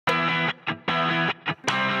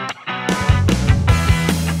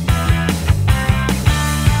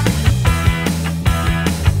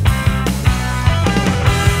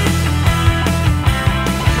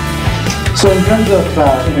terms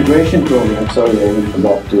of immigration programs, sorry, I even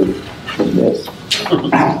forgot to put this.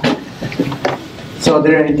 So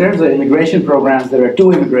in terms of immigration programs, there are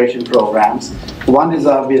two immigration programs. One is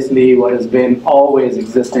obviously what has been always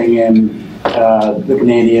existing in the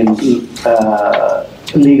Canadian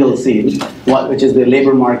legal scene, which is the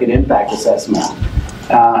labor market impact assessment.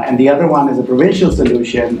 And the other one is a provincial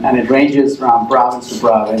solution, and it ranges from province to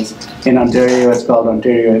province. In Ontario, it's called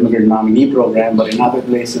Ontario Immigrant Nominee Program, but in other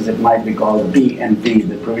places it might be called the PNP,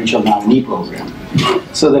 the Provincial Nominee Program.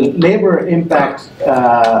 So the labor impact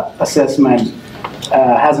assessment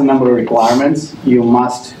has a number of requirements. You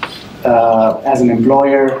must, as an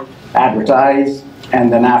employer, advertise,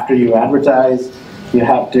 and then after you advertise, you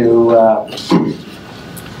have to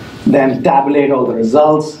then tabulate all the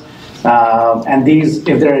results. And these,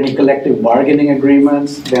 if there are any collective bargaining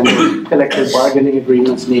agreements, then the collective bargaining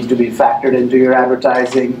agreements need to be factored into your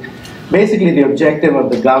advertising. Basically, the objective of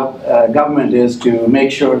the government is to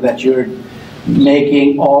make sure that you're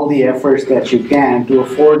making all the efforts that you can to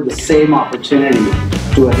afford the same opportunity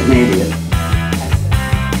to a Canadian.